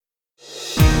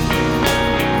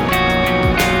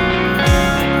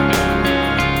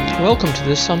Welcome to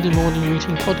this Sunday morning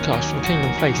reading podcast from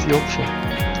Kingdom Faith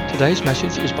Yorkshire. Today's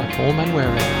message is by Paul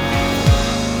Manwaring.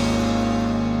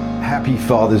 Happy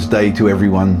Father's Day to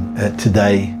everyone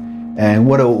today. And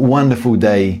what a wonderful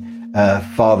day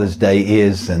Father's Day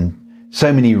is, and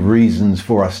so many reasons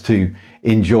for us to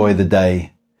enjoy the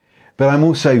day. But I'm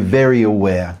also very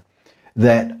aware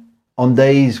that on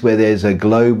days where there's a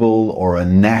global or a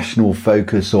national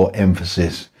focus or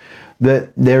emphasis,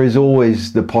 that there is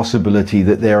always the possibility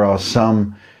that there are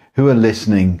some who are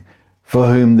listening for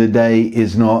whom the day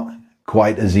is not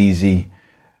quite as easy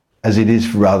as it is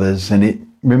for others, and it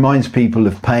reminds people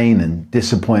of pain and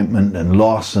disappointment and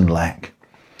loss and lack.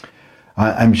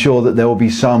 I'm sure that there will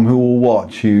be some who will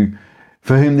watch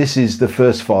for whom this is the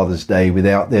first Father's Day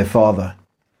without their father.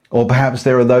 Or perhaps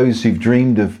there are those who've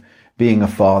dreamed of being a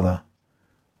father,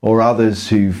 or others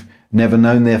who've never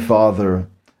known their father,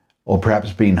 or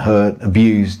perhaps been hurt,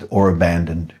 abused, or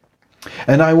abandoned.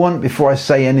 And I want, before I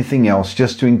say anything else,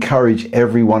 just to encourage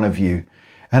every one of you.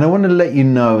 And I want to let you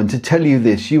know and to tell you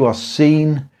this: you are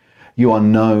seen, you are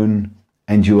known,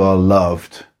 and you are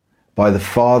loved by the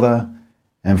Father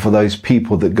and for those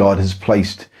people that God has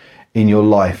placed in your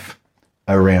life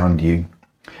around you.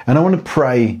 And I want to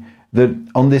pray that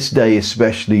on this day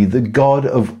especially, the God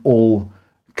of all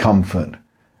comfort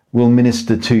will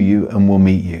minister to you and will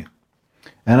meet you.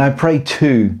 And I pray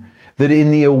too that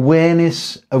in the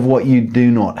awareness of what you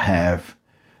do not have,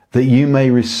 that you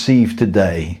may receive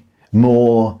today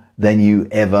more than you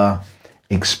ever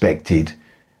expected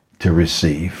to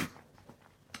receive.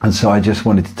 And so I just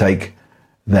wanted to take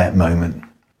that moment.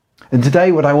 And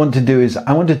today what I want to do is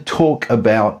I want to talk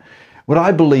about what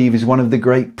I believe is one of the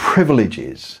great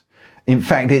privileges. In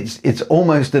fact, it's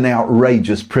almost an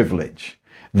outrageous privilege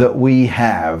that we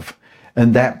have.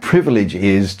 And that privilege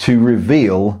is to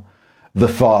reveal the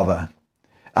Father.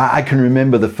 I can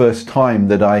remember the first time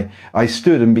that I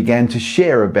stood and began to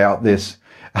share about this.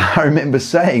 I remember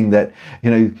saying that,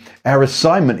 our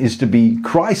assignment is to be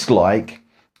Christ-like,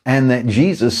 and that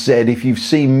Jesus said, if you've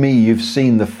seen me, you've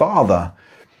seen the Father.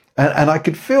 And I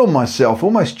could feel myself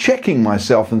almost checking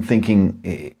myself and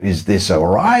thinking, is this all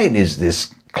right? Is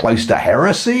this close to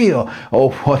heresy or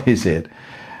what is it?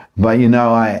 But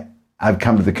I've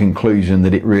come to the conclusion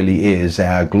that it really is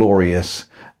our glorious,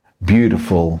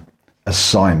 beautiful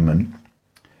assignment.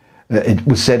 It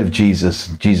was said of Jesus,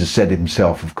 Jesus said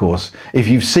himself, of course, if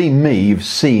you've seen me, you've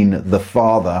seen the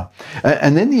Father.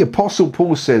 And then the Apostle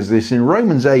Paul says this in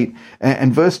Romans 8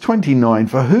 and verse 29,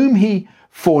 for whom he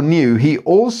foreknew, he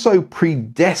also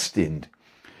predestined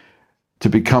to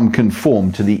become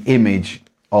conformed to the image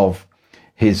of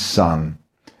his Son.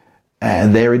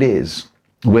 And there it is.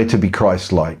 We're to be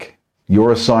Christ-like.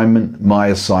 Your assignment, my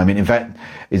assignment. In fact,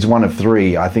 it's one of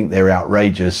three. I think they're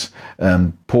outrageous.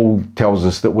 Paul tells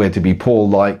us that we're to be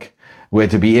Paul-like, we're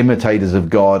to be imitators of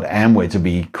God, and we're to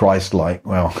be Christ-like.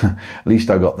 Well, at least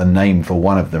I got the name for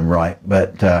one of them right.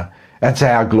 But that's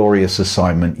our glorious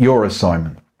assignment, your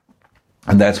assignment.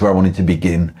 And that's where I wanted to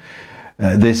begin.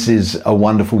 This is a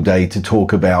wonderful day to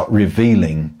talk about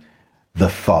revealing the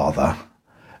Father.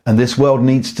 And this world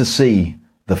needs to see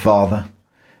the Father.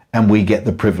 And we get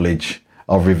the privilege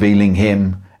of revealing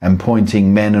him and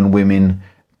pointing men and women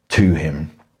to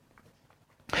him.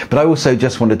 But I also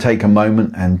just want to take a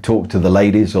moment and talk to the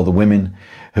ladies or the women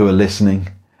who are listening.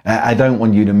 I don't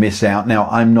want you to miss out. Now,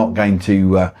 I'm not going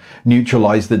to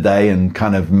neutralize the day and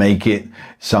kind of make it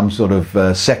some sort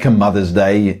of second Mother's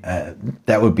Day.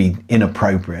 That would be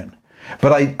inappropriate.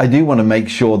 But I do want to make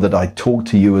sure that I talk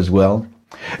to you as well.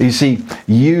 You see,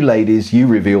 you ladies, you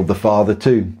revealed the Father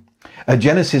too.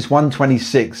 Genesis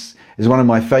 1:26 is one of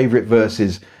my favorite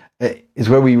verses, is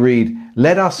where we read,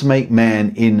 let us make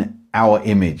man in our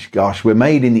image. Gosh, we're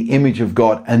made in the image of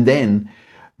God. And then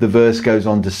the verse goes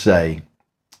on to say,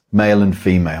 male and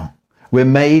female. We're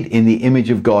made in the image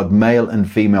of God, male and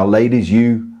female. Ladies,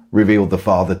 you revealed the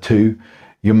Father too.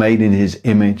 You're made in his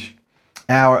image.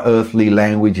 Our earthly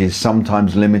language is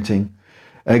sometimes limiting.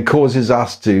 It causes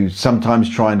us to sometimes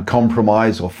try and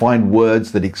compromise or find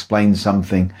words that explain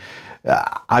something.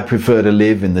 I prefer to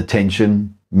live in the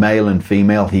tension, male and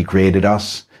female. He created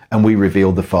us and we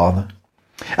revealed the Father.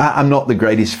 I'm not the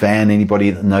greatest fan,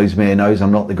 anybody that knows me knows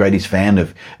I'm not the greatest fan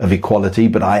of equality,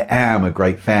 but I am a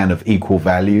great fan of equal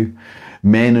value.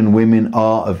 Men and women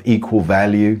are of equal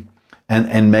value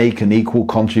and make an equal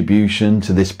contribution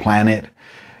to this planet,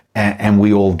 and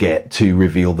we all get to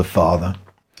reveal the Father.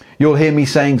 You'll hear me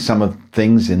saying some of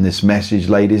things in this message,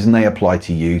 ladies, and they apply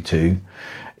to you too,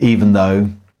 even though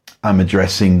I'm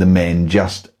addressing the men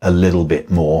just a little bit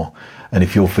more. And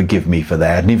if you'll forgive me for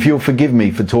that, and if you'll forgive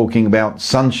me for talking about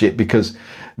sonship, because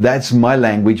that's my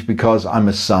language because I'm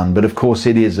a son. But of course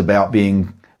it is about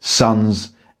being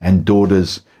sons and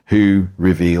daughters who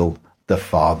reveal the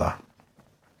Father.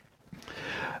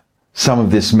 Some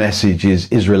of this message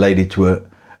is related to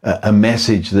a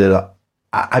message that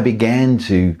I began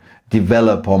to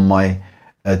develop on my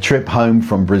trip home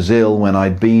from Brazil when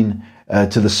I'd been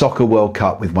to the Soccer World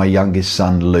Cup with my youngest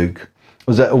son, Luke. It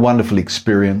was a wonderful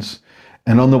experience.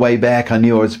 And on the way back, I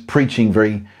knew I was preaching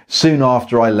very soon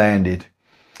after I landed.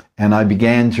 And I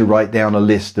began to write down a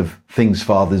list of things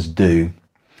fathers do.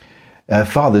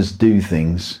 Fathers do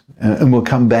things, and we'll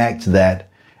come back to that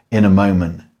in a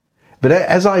moment. But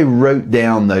as I wrote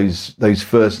down those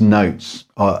first notes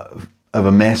of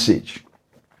a message,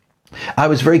 I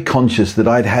was very conscious that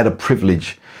I'd had a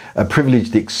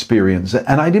privileged experience,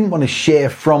 and I didn't want to share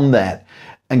from that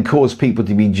and cause people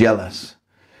to be jealous.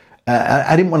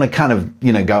 I didn't want to kind of,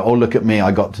 go, oh, look at me,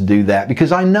 I got to do that,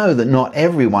 because I know that not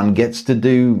everyone gets to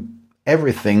do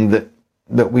everything that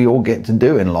we all get to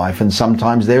do in life, and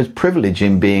sometimes there's privilege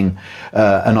in being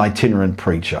an itinerant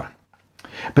preacher.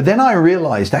 But then I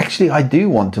realized, actually, I do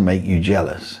want to make you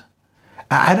jealous.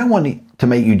 I don't want to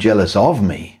make you jealous of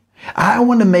me. I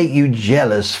want to make you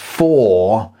jealous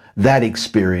for that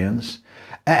experience.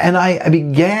 And I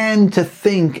began to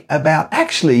think about,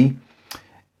 actually,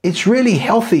 it's really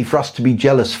healthy for us to be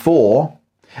jealous for.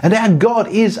 And our God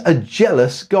is a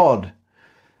jealous God.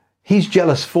 He's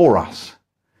jealous for us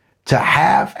to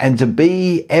have and to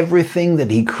be everything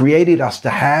that He created us to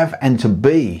have and to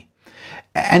be.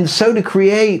 And so to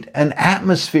create an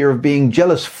atmosphere of being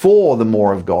jealous for the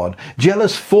more of God,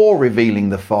 jealous for revealing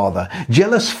the Father,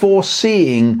 jealous for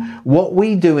seeing what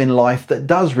we do in life that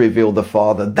does reveal the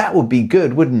Father, that would be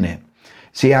good, wouldn't it?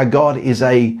 See, our God is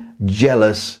a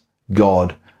jealous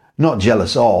God, not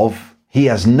jealous of. He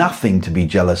has nothing to be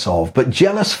jealous of, but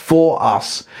jealous for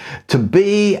us to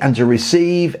be and to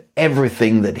receive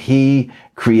everything that He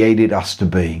created us to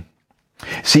be.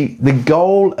 See, the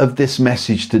goal of this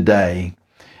message today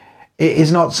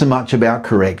is not so much about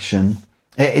correction.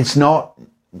 It's not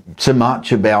so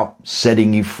much about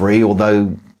setting you free,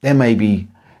 although there may be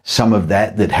some of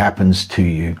that happens to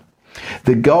you.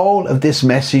 The goal of this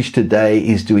message today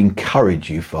is to encourage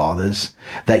you, fathers,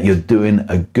 that you're doing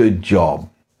a good job.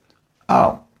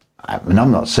 Oh, and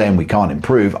I'm not saying we can't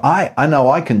improve. I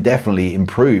know I can definitely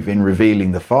improve in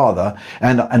revealing the Father,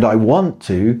 and I want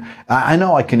to. I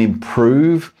know I can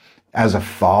improve as a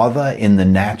father in the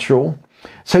natural.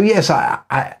 So yes,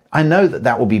 I know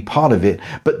that will be part of it,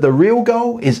 but the real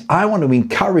goal is I want to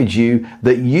encourage you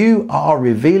that you are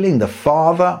revealing the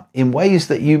Father in ways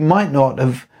that you might not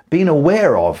have been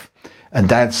aware of. And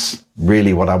that's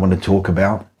really what I want to talk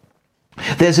about.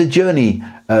 There's a journey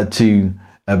to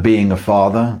being a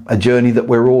father, a journey that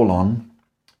we're all on.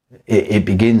 It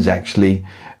begins actually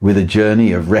with a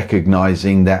journey of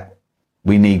recognizing that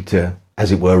we need to,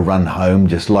 as it were, run home,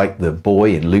 just like the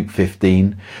boy in Luke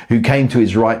 15 who came to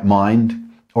his right mind,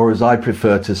 or as I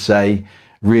prefer to say,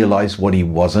 realized what he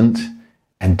wasn't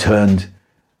and turned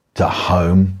to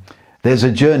home. There's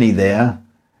a journey there,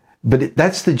 but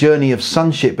that's the journey of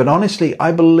sonship. But honestly,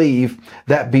 I believe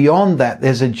that beyond that,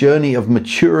 there's a journey of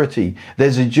maturity.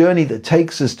 There's a journey that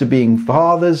takes us to being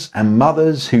fathers and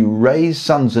mothers who raise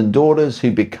sons and daughters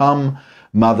who become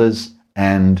mothers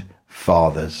and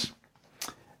fathers.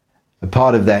 A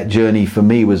part of that journey for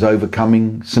me was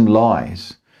overcoming some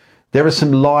lies. There are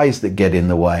some lies that get in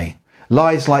the way.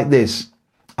 Lies like this: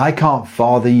 I can't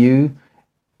father you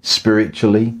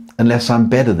spiritually unless I'm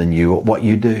better than you at what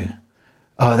you do.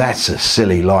 Oh, that's a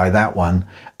silly lie, that one.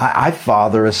 I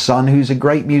father a son who's a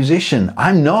great musician.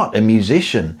 I'm not a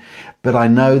musician, but I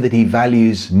know that he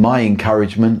values my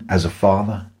encouragement as a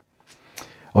father.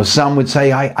 Or some would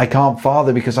say, I can't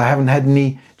father because I haven't had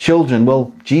any children.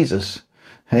 Well, Jesus,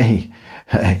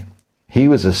 he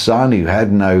was a son who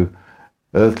had no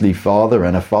earthly father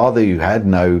and a father who had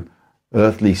no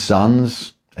earthly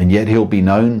sons, and yet he'll be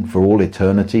known for all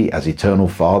eternity as eternal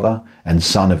Father and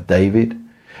Son of David.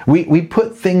 We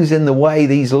put things in the way,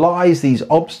 these lies, these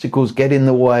obstacles get in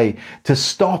the way to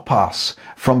stop us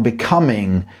from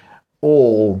becoming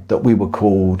all that we were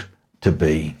called to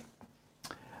be.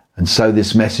 And so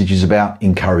this message is about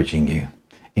encouraging you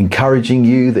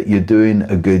that you're doing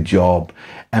a good job,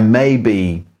 and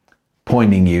maybe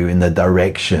pointing you in the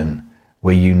direction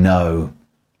where you know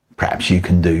perhaps you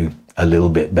can do a little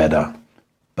bit better.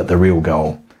 But the real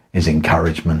goal is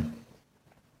encouragement.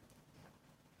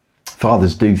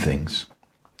 Fathers do things.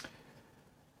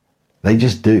 They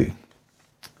just do.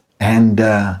 And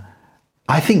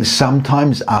I think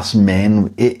sometimes us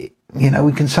men,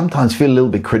 we can sometimes feel a little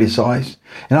bit criticized.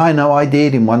 And I know I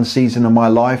did in one season of my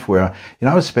life where,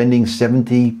 I was spending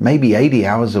 70, maybe 80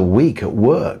 hours a week at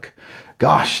work.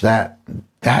 Gosh, that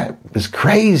was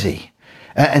crazy.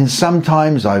 And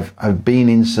sometimes I've been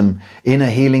in some inner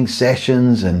healing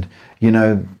sessions and,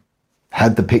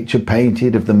 had the picture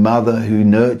painted of the mother who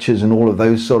nurtures and all of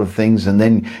those sort of things. And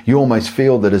then you almost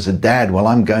feel that as a dad, well,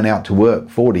 I'm going out to work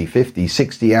 40, 50,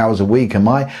 60 hours a week. Am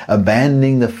I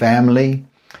abandoning the family?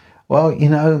 Well,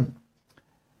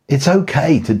 it's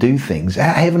okay to do things.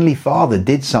 Our Heavenly Father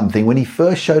did something. When he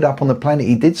first showed up on the planet,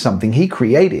 he did something. He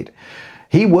created.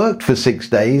 He worked for 6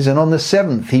 days, and on the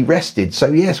seventh, he rested.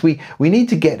 So yes, we need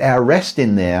to get our rest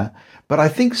in there. But I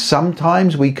think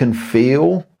sometimes we can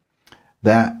feel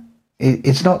that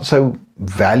it's not so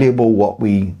valuable what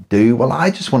we do. Well, I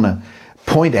just want to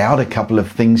point out a couple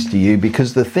of things to you,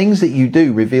 because the things that you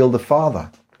do reveal the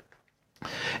Father.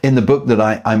 In the book that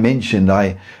I mentioned,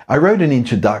 I wrote an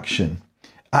introduction.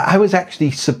 I was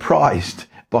actually surprised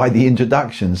by the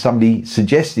introduction. Somebody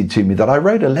suggested to me that I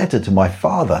wrote a letter to my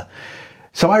father.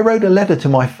 So I wrote a letter to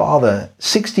my father,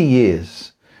 60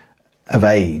 years of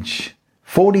age,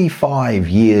 45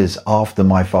 years after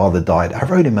my father died. I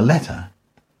wrote him a letter.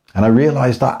 And I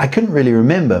realized I couldn't really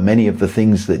remember many of the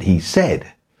things that he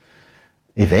said,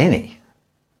 if any,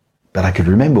 but I could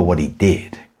remember what he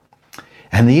did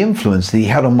and the influence that he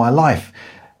had on my life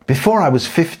before I was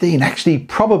 15, actually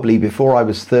probably before I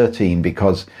was 13,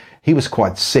 because he was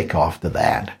quite sick after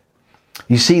that.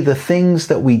 You see, the things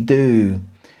that we do,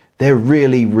 they're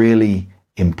really, really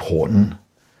important.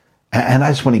 And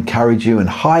I just want to encourage you and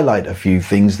highlight a few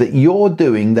things that you're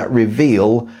doing that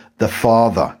reveal the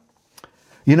Father.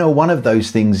 One of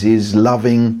those things is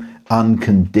loving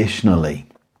unconditionally.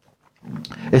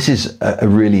 This is a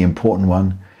really important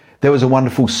one. There was a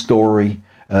wonderful story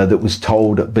that was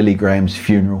told at Billy Graham's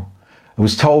funeral. It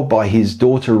was told by his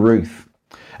daughter Ruth,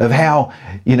 of how,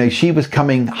 she was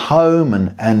coming home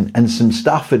and some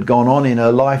stuff had gone on in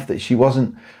her life that she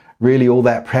wasn't really all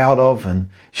that proud of. And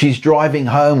she's driving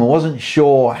home and wasn't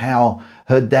sure how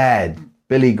her dad,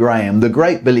 Billy Graham, the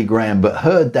great Billy Graham, but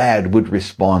her dad would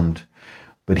respond.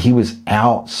 But he was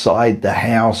outside the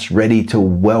house ready to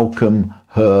welcome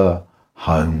her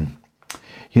home.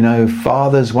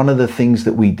 Fathers, one of the things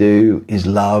that we do is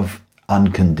love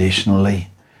unconditionally.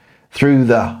 Through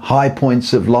the high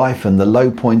points of life and the low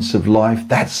points of life,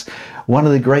 that's one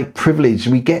of the great privileges.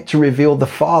 We get to reveal the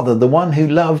Father, the one who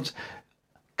loved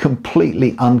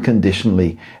completely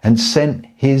unconditionally and sent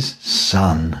his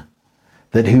Son,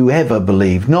 that whoever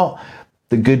believed, not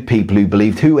the good people who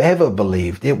believed, whoever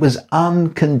believed, it was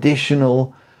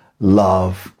unconditional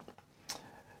love.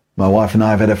 My wife and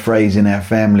I have had a phrase in our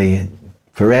family,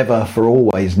 forever, for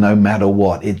always, no matter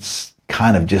what. It's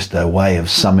kind of just a way of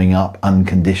summing up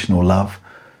unconditional love.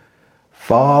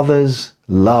 Fathers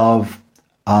love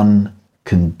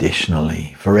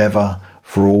unconditionally, forever,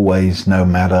 for always, no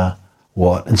matter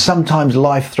what. And sometimes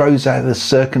life throws out the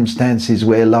circumstances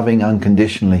where loving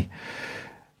unconditionally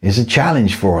is a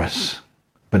challenge for us.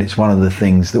 But it's one of the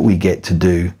things that we get to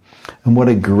do. And what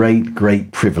a great,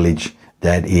 great privilege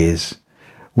that is.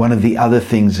 One of the other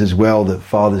things as well that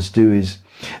fathers do is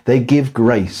they give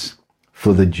grace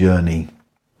for the journey.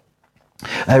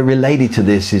 Related to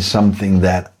this is something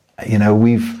that,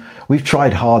 we've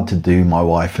tried hard to do, my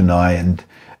wife and I, and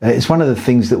it's one of the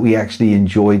things that we actually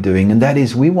enjoy doing, and that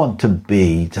is we want to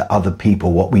be to other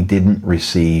people what we didn't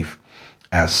receive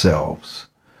ourselves.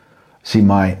 See,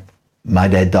 my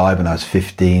dad died when I was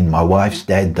 15. My wife's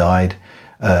dad died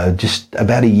just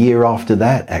about a year after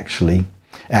that, actually.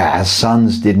 Our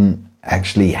sons didn't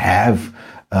actually have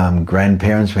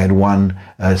grandparents. We had one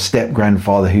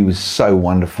step-grandfather who was so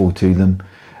wonderful to them.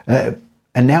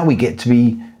 And now we get to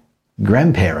be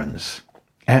grandparents.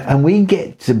 And we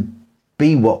get to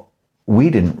be what we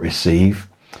didn't receive.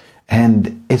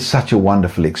 And it's such a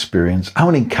wonderful experience. I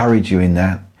want to encourage you in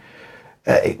that.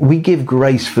 We give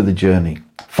grace for the journey.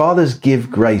 Fathers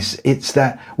give grace. It's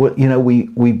that,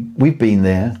 we've been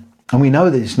there and we know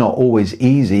that it's not always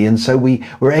easy. And so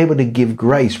we're able to give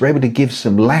grace. We're able to give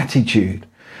some latitude.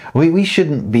 We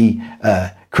shouldn't be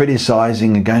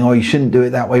criticizing and going, oh, you shouldn't do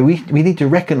it that way. We need to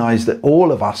recognize that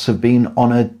all of us have been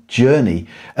on a journey,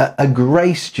 a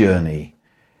grace journey.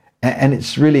 And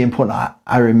it's really important.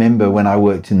 I remember when I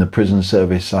worked in the prison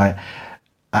service, I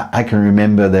can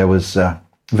remember there was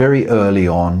very early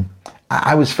on,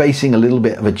 I was facing a little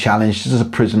bit of a challenge as a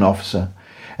prison officer.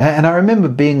 And I remember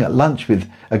being at lunch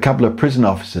with a couple of prison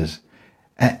officers,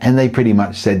 and they pretty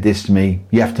much said this to me: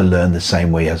 you have to learn the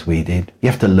same way as we did. You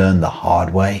have to learn the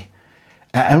hard way.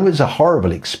 And it was a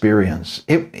horrible experience.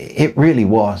 It really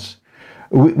was.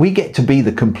 We get to be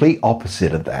the complete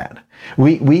opposite of that.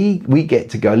 We get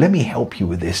to go, let me help you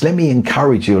with this. Let me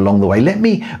encourage you along the way. Let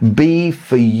me be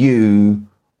for you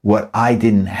what I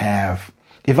didn't have.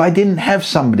 If I didn't have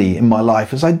somebody in my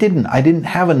life, as I didn't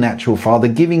have a natural father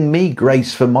giving me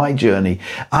grace for my journey,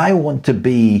 I want to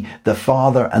be the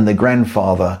father and the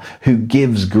grandfather who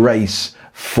gives grace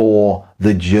for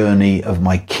the journey of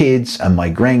my kids and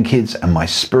my grandkids and my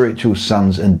spiritual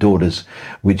sons and daughters,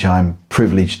 which I'm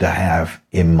privileged to have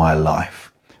in my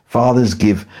life. Fathers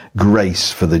give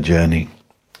grace for the journey.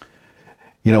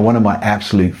 You know, one of my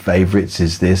absolute favorites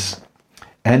is this,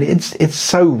 and it's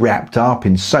so wrapped up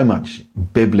in so much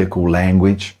biblical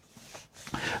language.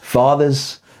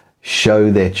 Fathers show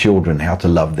their children how to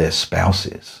love their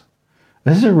spouses.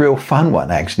 This is a real fun one,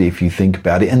 actually, if you think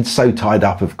about it, and so tied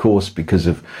up, of course, because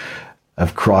of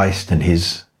Christ and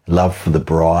his love for the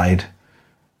bride.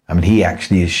 I mean, he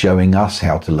actually is showing us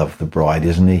how to love the bride,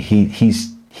 isn't he?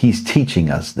 He's teaching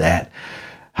us that.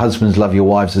 Husbands, love your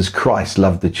wives as Christ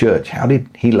loved the church. How did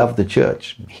he love the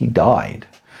church? He died.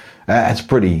 That's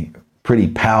pretty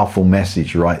powerful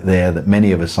message right there that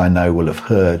many of us, I know, will have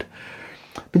heard.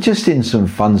 But just in some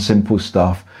fun, simple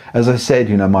stuff. As I said,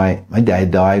 you know, my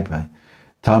dad died by the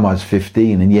time I was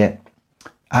 15, and yet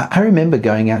I remember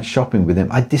going out shopping with him.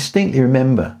 I distinctly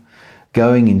remember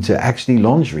going into actually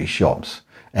lingerie shops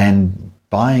and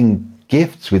buying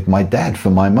gifts with my dad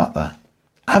for my mother.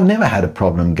 I've never had a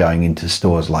problem going into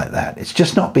stores like that. It's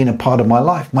just not been a part of my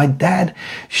life. My dad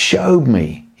showed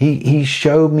me. He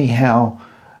showed me how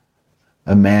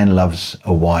a man loves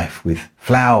a wife with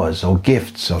flowers or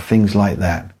gifts or things like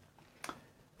that.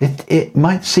 It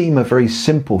might seem a very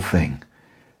simple thing,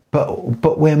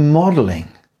 but we're modeling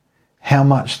how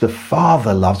much the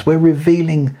Father loves. We're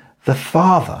revealing the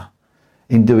Father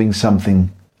in doing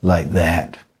something like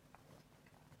that.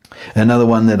 Another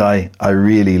one that I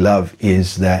really love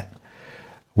is that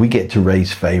we get to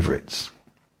raise favorites.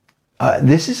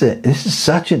 This is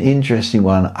such an interesting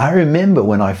one. I remember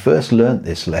when I first learnt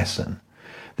this lesson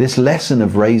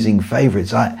of raising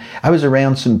favorites. I was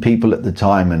around some people at the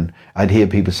time, and I'd hear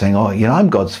people saying, oh, you know, I'm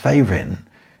God's favorite. And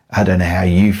I don't know how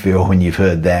you feel when you've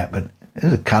heard that, but it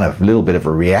was a kind of little bit of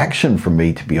a reaction from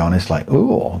me, to be honest, like,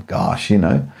 oh gosh, you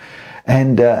know.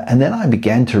 And then I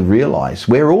began to realize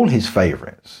we're all his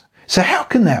favorites. So how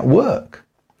can that work?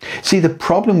 See, the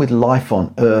problem with life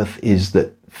on earth is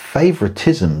that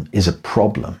favoritism is a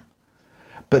problem.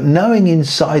 But knowing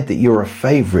inside that you're a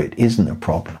favorite isn't a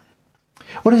problem.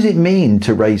 What does it mean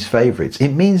to raise favorites?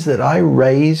 It means that I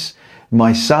raise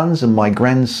my sons and my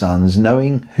grandsons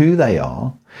knowing who they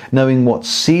are, knowing what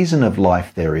season of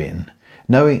life they're in,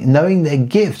 knowing their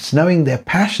gifts, knowing their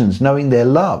passions, knowing their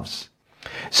loves.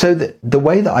 So that the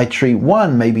way that I treat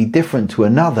one may be different to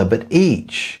another, but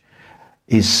each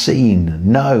is seen,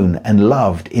 known, and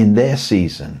loved in their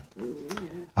season.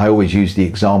 I always use the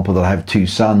example that I have two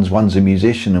sons, one's a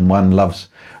musician and one loves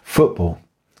football.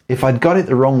 If I'd got it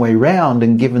the wrong way round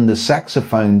and given the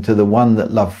saxophone to the one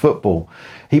that loved football,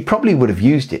 he probably would have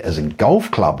used it as a golf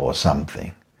club or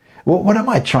something. What am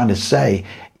I trying to say?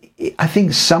 I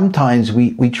think sometimes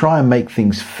we try and make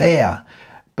things fair,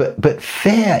 but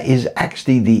fair is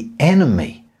actually the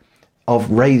enemy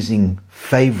of raising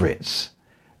favorites.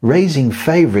 Raising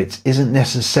favorites isn't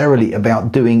necessarily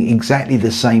about doing exactly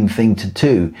the same thing to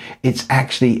two. It's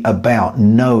actually about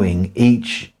knowing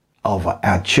each of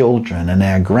our children and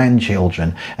our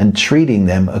grandchildren and treating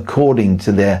them according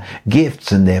to their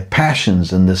gifts and their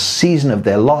passions and the season of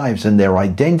their lives and their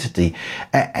identity.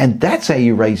 And that's how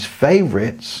you raise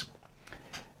favorites.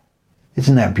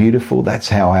 Isn't that beautiful? That's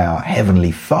how our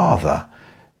Heavenly Father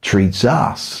treats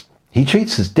us. He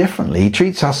treats us differently. He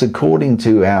treats us according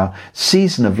to our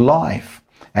season of life,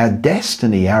 our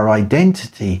destiny, our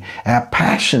identity, our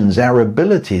passions, our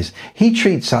abilities. He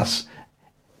treats us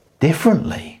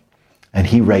differently, and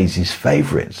he raises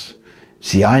favorites.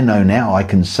 See, I know now I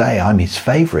can say I'm his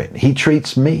favorite. He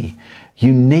treats me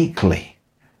uniquely,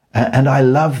 and I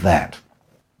love that.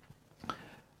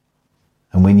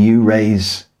 And when you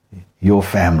raise your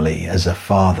family as a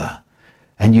father,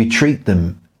 and you treat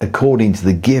them according to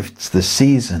the gifts, the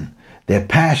season, their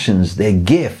passions, their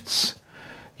gifts,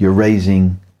 you're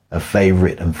raising a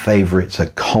favorite, and favorites are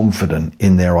confident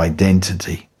in their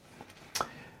identity.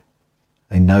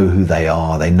 They know who they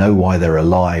are. They know why they're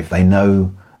alive. They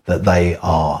know that they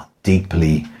are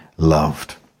deeply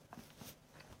loved.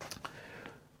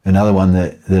 Another one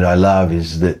that I love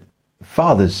is that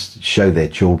fathers show their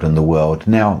children the world.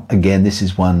 Now, again, this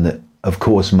is one that, of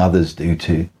course, mothers do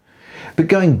too. But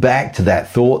going back to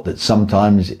that thought that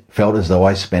sometimes it felt as though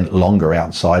I spent longer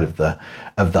outside of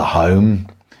the home,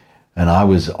 and I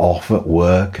was off at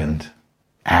work, and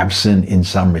absent in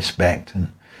some respect.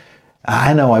 And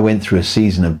I know I went through a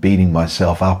season of beating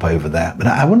myself up over that, but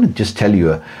I want to just tell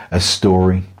you a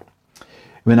story.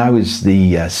 When I was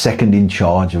the second in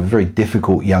charge of a very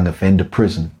difficult young offender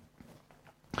prison,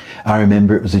 I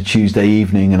remember it was a Tuesday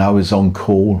evening and I was on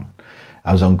call.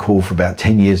 I was on call for about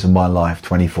 10 years of my life,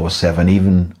 24/7,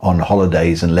 even on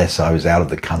holidays, unless I was out of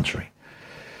the country.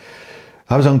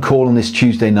 I was on call on this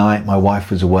Tuesday night. My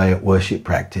wife was away at worship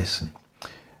practice.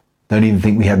 Don't even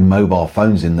think we had mobile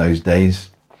phones in those days.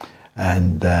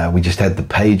 And we just had the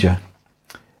pager.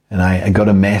 And I got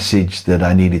a message that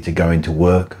I needed to go into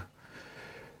work.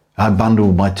 I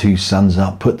bundled my two sons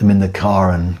up, put them in the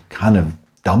car and kind of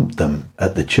dumped them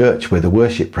at the church where the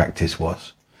worship practice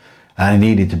was. And I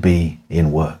needed to be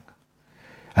in work.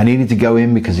 I needed to go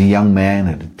in because a young man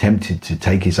had attempted to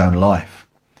take his own life.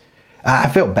 I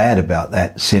felt bad about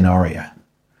that scenario,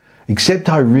 except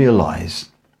I realized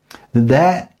that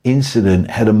that incident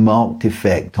had a marked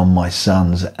effect on my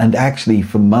sons. And actually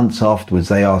for months afterwards,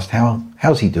 they asked,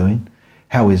 how's he doing?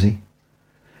 How is he?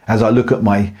 As I look at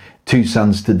my two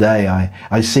sons today,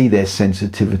 I see their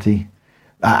sensitivity.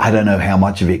 I don't know how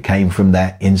much of it came from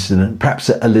that incident. Perhaps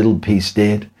a little piece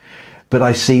did. But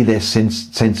I see their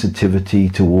sensitivity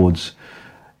towards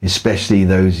especially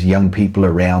those young people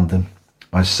around them.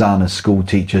 My son, a school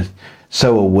teacher,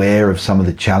 so aware of some of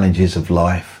the challenges of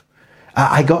life.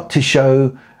 I got to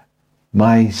show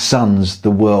my sons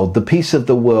the world, the piece of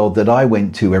the world that I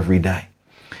went to every day.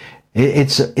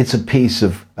 It's a piece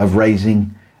of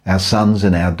raising our sons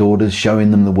and our daughters,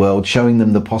 showing them the world, showing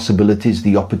them the possibilities,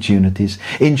 the opportunities,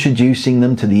 introducing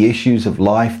them to the issues of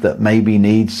life that maybe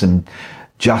need some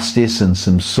justice and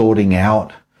some sorting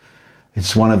out.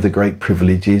 It's one of the great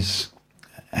privileges,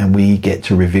 and we get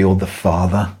to reveal the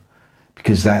Father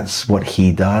because that's what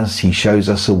he does. He shows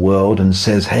us a world and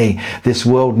says, hey, this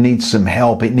world needs some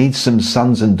help. It needs some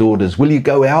sons and daughters. Will you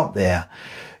go out there?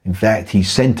 In fact, he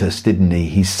sent us, didn't he?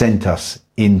 He sent us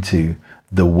into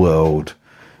the world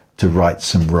to right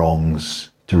some wrongs,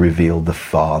 to reveal the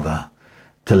Father,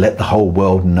 to let the whole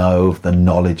world know of the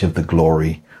knowledge of the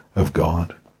glory of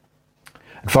God.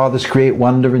 And fathers create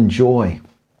wonder and joy.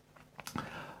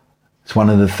 It's one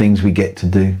of the things we get to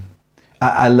do.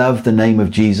 I love the name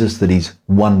of Jesus, that he's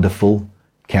Wonderful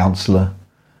Counselor.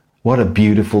 What a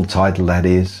beautiful title that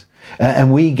is.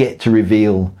 And we get to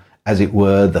reveal, as it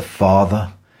were, the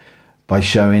Father by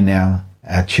showing our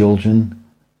children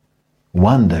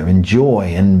wonder and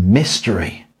joy and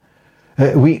mystery.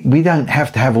 We don't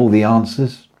have to have all the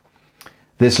answers.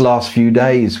 This last few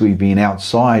days we've been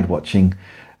outside watching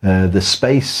the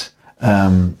space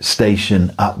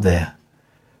station up there.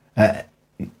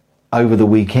 Over the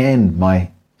weekend,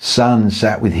 my son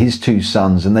sat with his two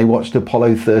sons and they watched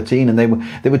Apollo 13 and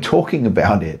they were talking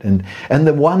about it and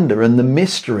the wonder and the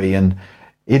mystery. And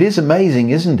it is amazing,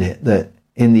 isn't it, that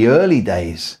in the early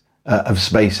days of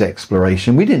space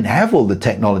exploration, we didn't have all the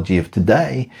technology of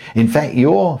today. In fact,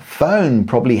 your phone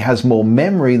probably has more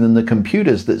memory than the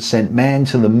computers that sent man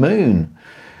to the moon.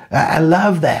 I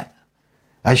love that.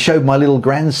 I showed my little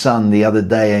grandson the other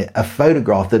day a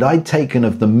photograph that I'd taken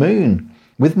of the moon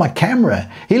with my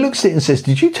camera. He looks at it and says,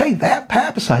 did you take that,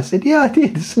 Paps? I said, yeah, I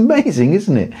did. It's amazing,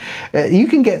 isn't it? You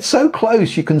can get so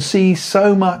close. You can see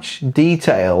so much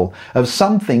detail of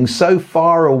something so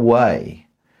far away.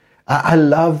 I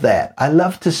love that. I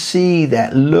love to see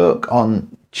that look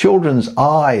on children's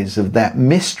eyes of that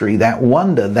mystery, that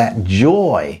wonder, that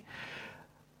joy.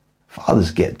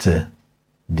 Fathers get to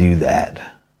do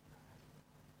that.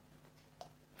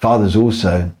 Fathers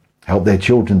also help their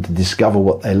children to discover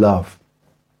what they love.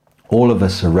 All of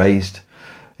us are raised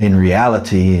in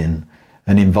reality in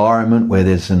an environment where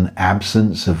there's an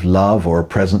absence of love or a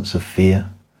presence of fear.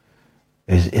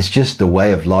 It's just the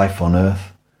way of life on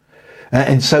earth.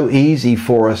 And it's so easy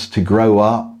for us to grow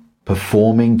up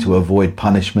performing to avoid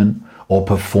punishment or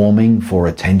performing for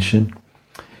attention.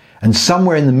 And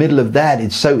somewhere in the middle of that,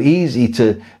 it's so easy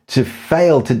to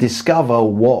fail to discover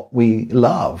what we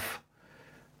love.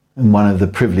 And one of the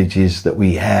privileges that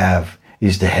we have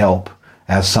is to help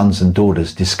our sons and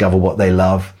daughters discover what they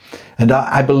love. And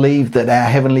I believe that our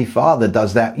Heavenly Father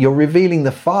does that. You're revealing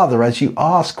the Father as you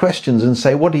ask questions and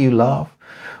say, what do you love?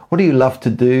 What do you love to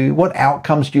do? What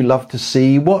outcomes do you love to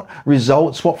see? What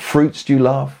results, what fruits do you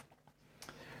love?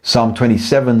 Psalm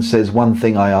 27 says, one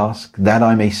thing I ask, that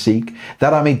I may seek,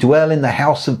 that I may dwell in the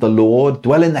house of the Lord,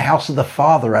 dwell in the house of the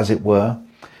Father, as it were,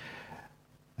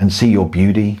 and see your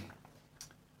beauty.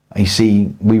 You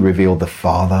see, we reveal the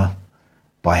Father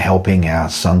by helping our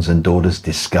sons and daughters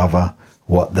discover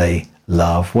what they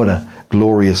love. What a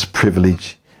glorious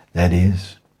privilege that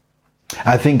is.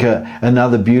 I think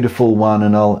another beautiful one,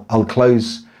 and I'll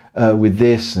close with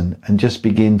this and just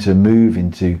begin to move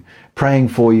into praying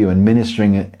for you and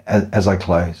ministering as I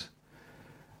close.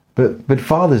 But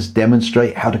fathers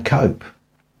demonstrate how to cope.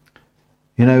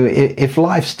 You know, if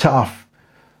life's tough,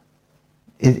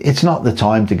 it's not the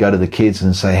time to go to the kids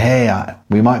and say, hey,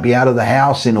 we might be out of the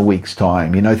house in a week's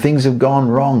time. You know, things have gone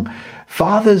wrong.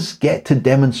 Fathers get to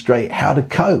demonstrate how to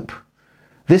cope.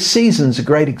 This season's a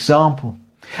great example.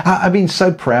 I've been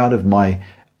so proud of my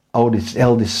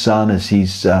eldest son as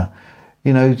he's,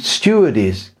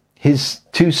 stewarded his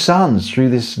two sons through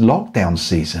this lockdown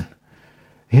season.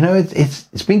 You know,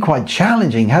 it's been quite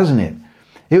challenging, hasn't it?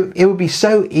 It would be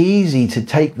so easy to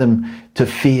take them to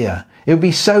fear. It would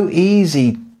be so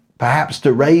easy, perhaps,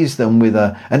 to raise them with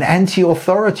an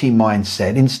anti-authority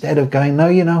mindset instead of going, no,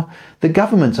 you know, the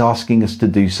government's asking us to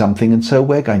do something and so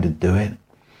we're going to do it.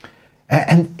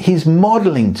 And he's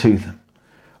modeling to them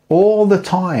all the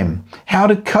time how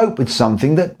to cope with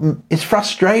something that is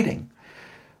frustrating.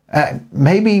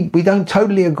 Maybe we don't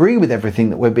totally agree with everything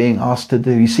that we're being asked to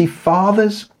do. You see,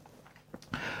 fathers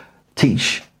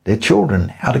teach their children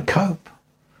how to cope.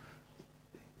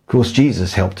 Of course,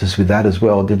 Jesus helped us with that as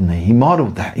well, didn't he? He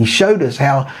modeled that. He showed us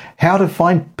how to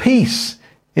find peace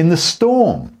in the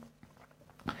storm.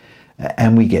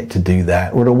 And we get to do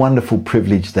that. What a wonderful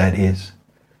privilege that is.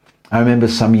 I remember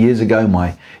some years ago,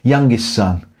 my youngest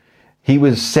son, he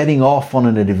was setting off on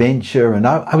an adventure, and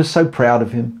I was so proud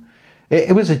of him.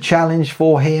 It was a challenge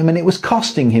for him, and it was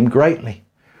costing him greatly.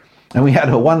 And we had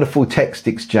a wonderful text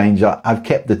exchange. I've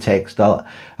kept the text.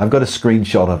 I've got a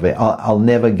screenshot of it. I'll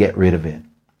never get rid of it.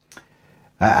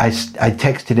 I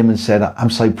texted him and said, I'm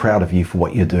so proud of you for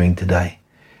what you're doing today.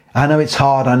 I know it's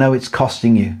hard. I know it's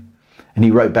costing you. And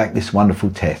he wrote back this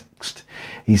wonderful text.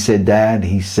 He said, Dad,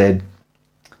 he said,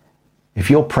 if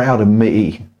you're proud of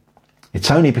me,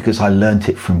 it's only because I learnt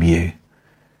it from you.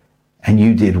 And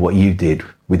you did what you did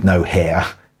with no hair,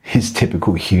 his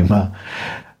typical humour.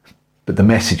 But the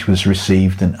message was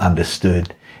received and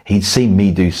understood. He'd seen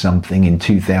me do something in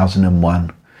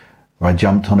 2001 where I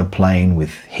jumped on a plane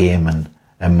with him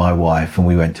and my wife, and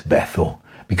we went to Bethel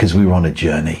because we were on a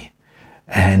journey.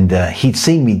 And he'd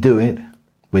seen me do it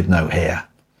with no hair.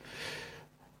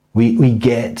 We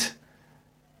get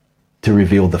to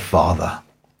reveal the Father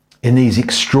in these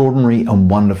extraordinary and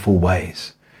wonderful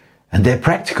ways. And they're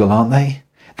practical, aren't they?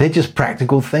 They're just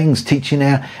practical things, teaching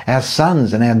our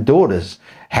sons and our daughters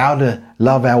how to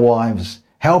love our wives,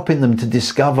 helping them to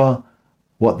discover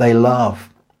what they love,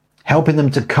 helping them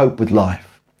to cope with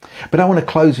life. But I want to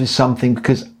close with something,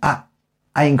 because I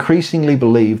increasingly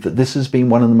believe that this has been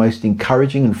one of the most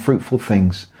encouraging and fruitful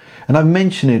things. And I've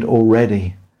mentioned it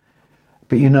already.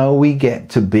 But you know, we get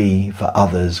to be for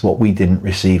others what we didn't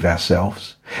receive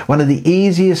ourselves. One of the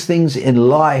easiest things in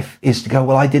life is to go,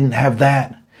 well, I didn't have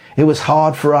that. It was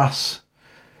hard for us.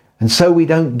 And so we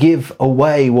don't give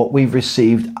away what we've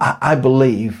received. I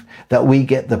believe that we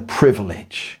get the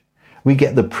privilege. We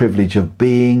get the privilege of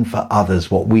being for others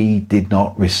what we did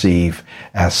not receive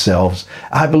ourselves.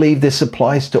 I believe this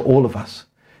applies to all of us.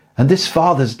 And this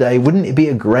Father's Day, wouldn't it be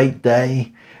a great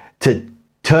day to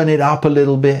turn it up a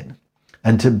little bit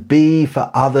and to be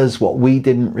for others what we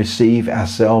didn't receive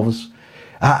ourselves?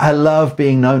 I love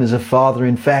being known as a father.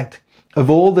 In fact, of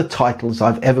all the titles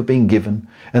I've ever been given,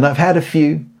 and I've had a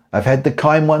few, I've had the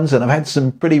kind ones and I've had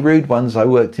some pretty rude ones. I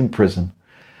worked in prison.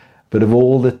 But of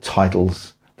all the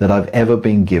titles that I've ever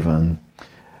been given,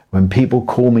 when people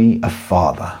call me a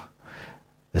father,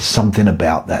 there's something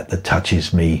about that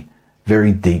touches me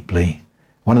very deeply.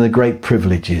 One of the great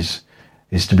privileges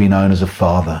is to be known as a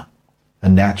father, a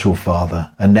natural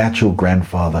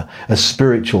grandfather, a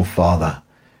spiritual father.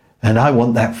 And I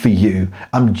want that for you.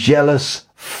 I'm jealous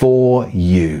for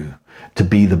you to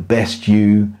be the best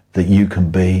you that you can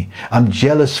be. I'm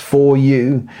jealous for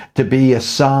you to be a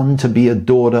son, to be a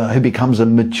daughter who becomes a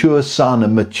mature son, a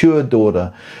mature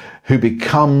daughter, who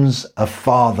becomes a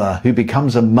father, who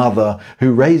becomes a mother,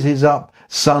 who raises up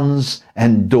sons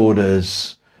and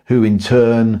daughters who in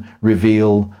turn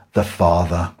reveal the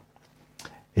Father.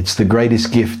 It's the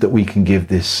greatest gift that we can give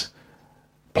this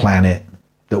planet,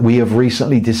 that we have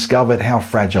recently discovered how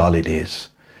fragile it is.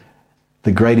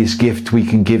 The greatest gift we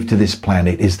can give to this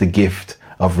planet is the gift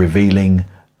of revealing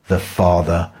the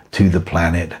Father to the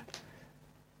planet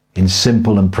in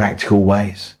simple and practical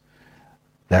ways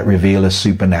that reveal a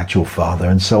supernatural Father.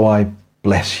 And so I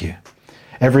bless you.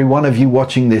 Every one of you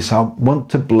watching this, I want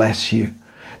to bless you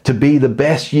to be the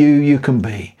best you can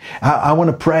be. I want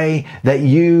to pray that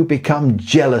you become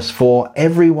jealous for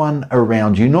everyone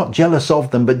around you, not jealous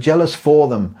of them, but jealous for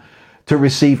them, to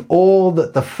receive all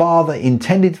that the Father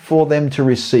intended for them to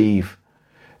receive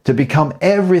to become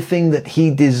everything that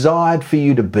He desired for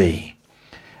you to be.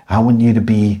 I want you to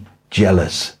be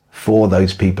jealous for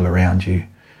those people around you.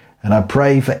 And I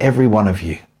pray for every one of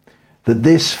you that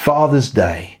this Father's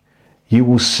Day, you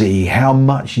will see how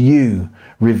much you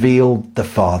revealed the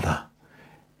Father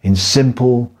in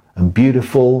simple and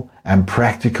beautiful and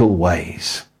practical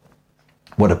ways.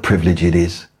 What a privilege it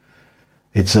is.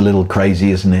 It's a little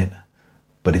crazy, isn't it?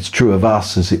 But it's true of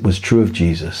us as it was true of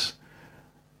Jesus,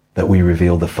 that we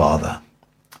reveal the Father.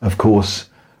 Of course,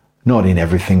 not in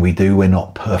everything we do. We're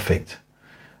not perfect.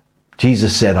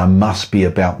 Jesus said, I must be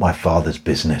about my Father's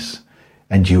business.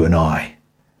 And you and I,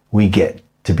 we get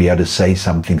to be able to say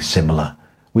something similar.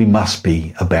 We must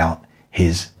be about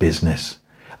His business.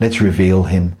 Let's reveal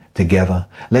Him together.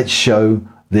 Let's show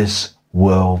this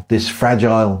world, this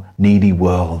fragile, needy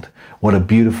world, what a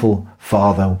beautiful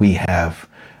Father we have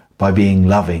by being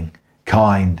loving,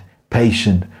 kind,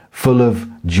 patient, full of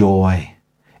joy,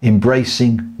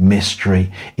 embracing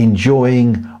mystery,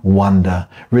 enjoying wonder,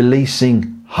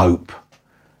 releasing hope,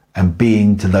 and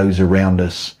being to those around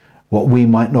us what we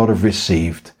might not have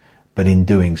received, but in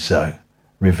doing so,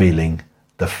 revealing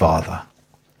the Father.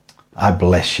 I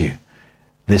bless you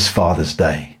this Father's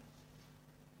Day.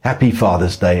 Happy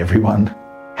Father's Day, everyone.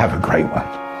 Have a great one.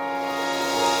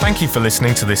 Thank you for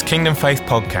listening to this Kingdom Faith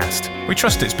podcast. We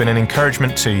trust it's been an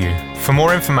encouragement to you. For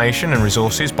more information and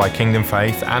resources by Kingdom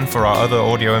Faith and for our other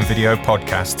audio and video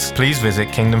podcasts, please visit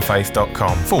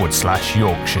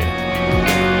kingdomfaith.com/Yorkshire.